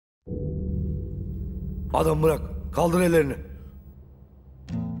Adam bırak. Kaldır ellerini.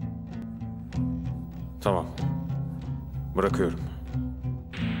 Tamam. Bırakıyorum.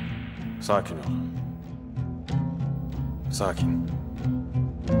 Sakin ol. Sakin.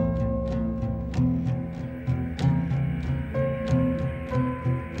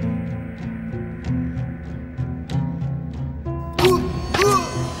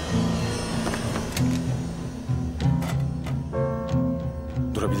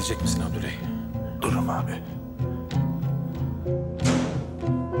 Durabilecek misin Abdülheyi? Durum abi.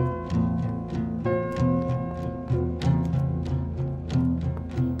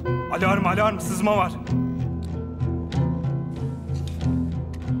 Alarm, sızma var.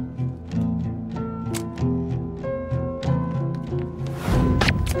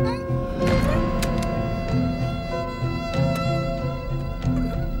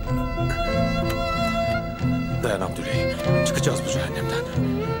 Dayan Abdülheyi. Çıkacağız bu cehennemden.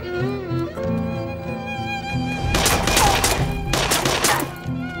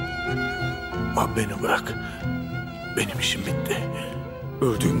 Abi beni bırak. Benim işim bitti.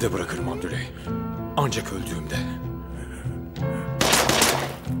 Öldüğümde bırakırım Abdülheyi. Ancak öldüğümde.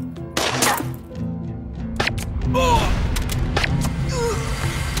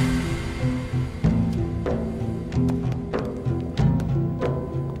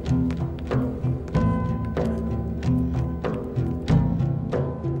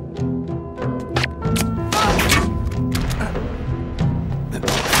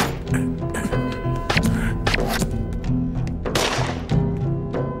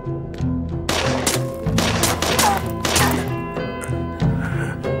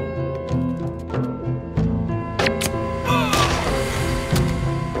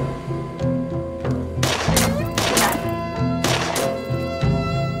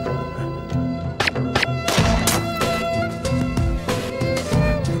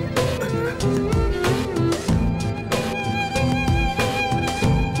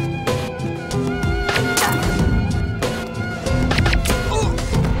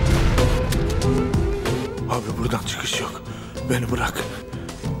 Abi buradan çıkış yok. Beni bırak.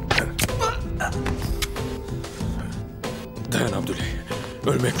 Dayan Abdülheyi.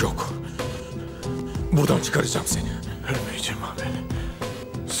 Ölmek yok. Buradan çıkaracağım seni. Ölmeyeceğim abi.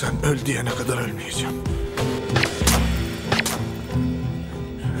 Sen öl diyene kadar ölmeyeceğim.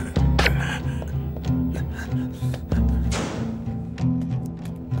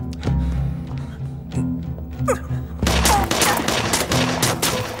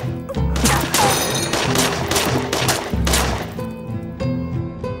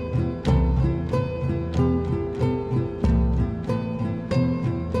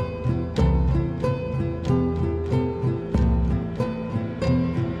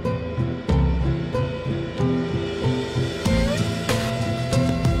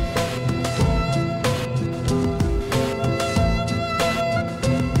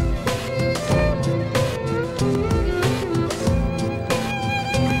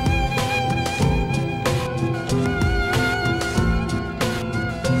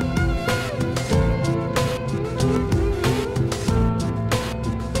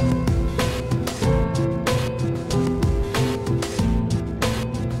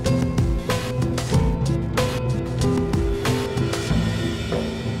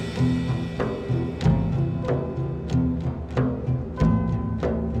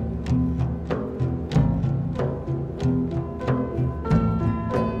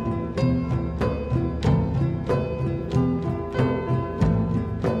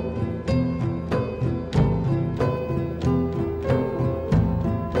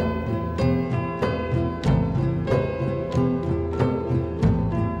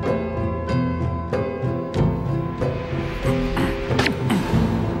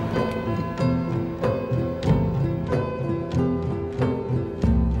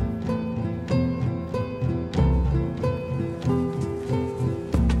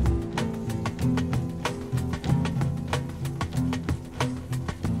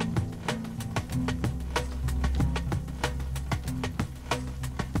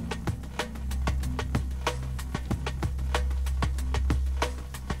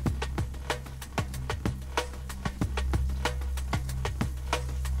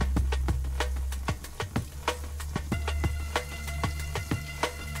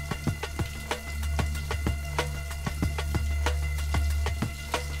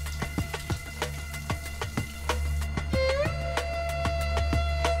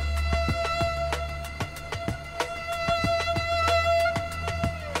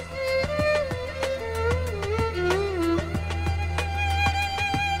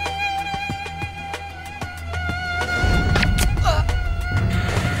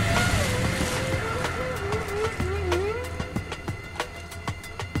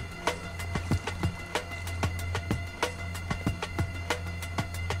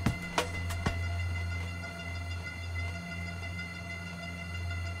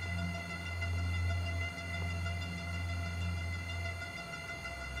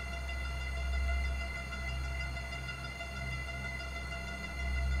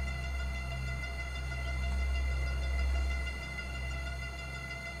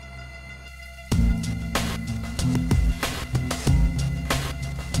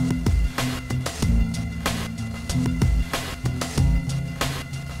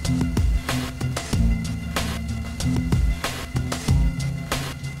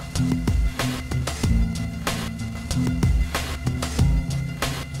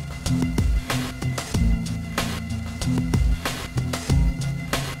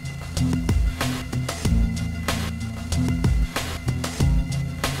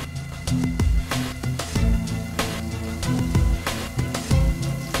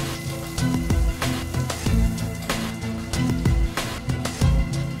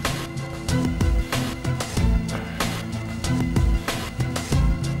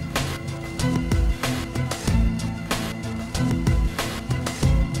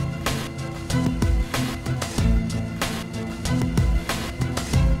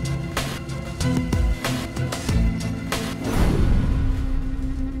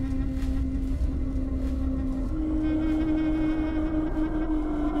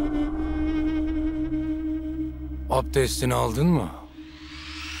 Abdestini aldın mı?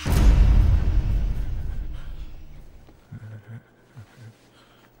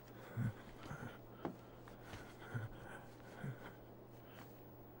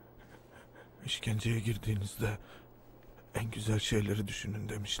 İşkenceye girdiğinizde en güzel şeyleri düşünün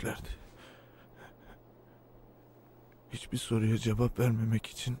demişlerdi. Hiçbir soruya cevap vermemek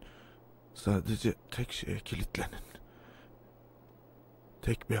için sadece tek şeye kilitlenin.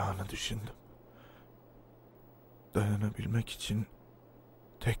 Tek bir anı düşündüm. Dayanabilmek için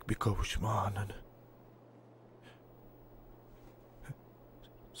tek bir kavuşma anını.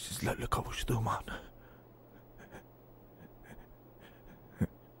 Sizlerle kavuştuğum anı.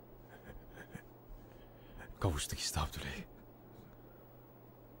 Kavuştuk işte Abdülheyi.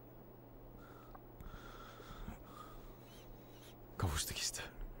 Kavuştuk işte.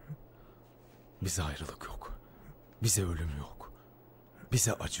 Bize ayrılık yok. Bize ölüm yok.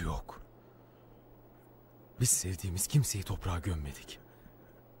 Bize acı yok. Biz sevdiğimiz kimseyi toprağa gömmedik.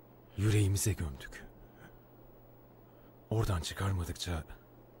 Yüreğimize gömdük. Oradan çıkarmadıkça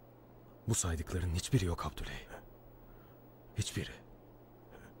bu saydıkların hiçbiri yok Abdülheyi. Hiçbiri.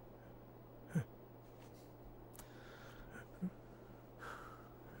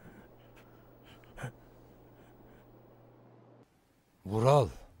 Vural,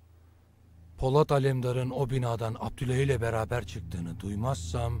 Polat Alemdar'ın o binadan Abdülheyi ile beraber çıktığını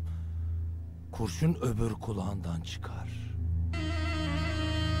duymazsam kurşun öbür kulağından çıkar.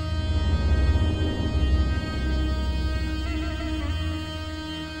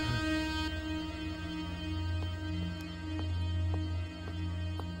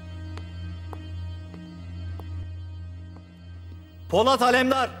 Polat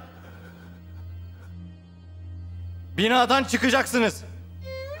Alemdar! Binadan çıkacaksınız.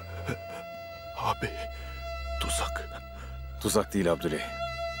 Abi, tuzak. Tuzak değil Abdülheyi.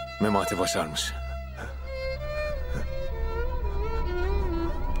 Memati başarmış.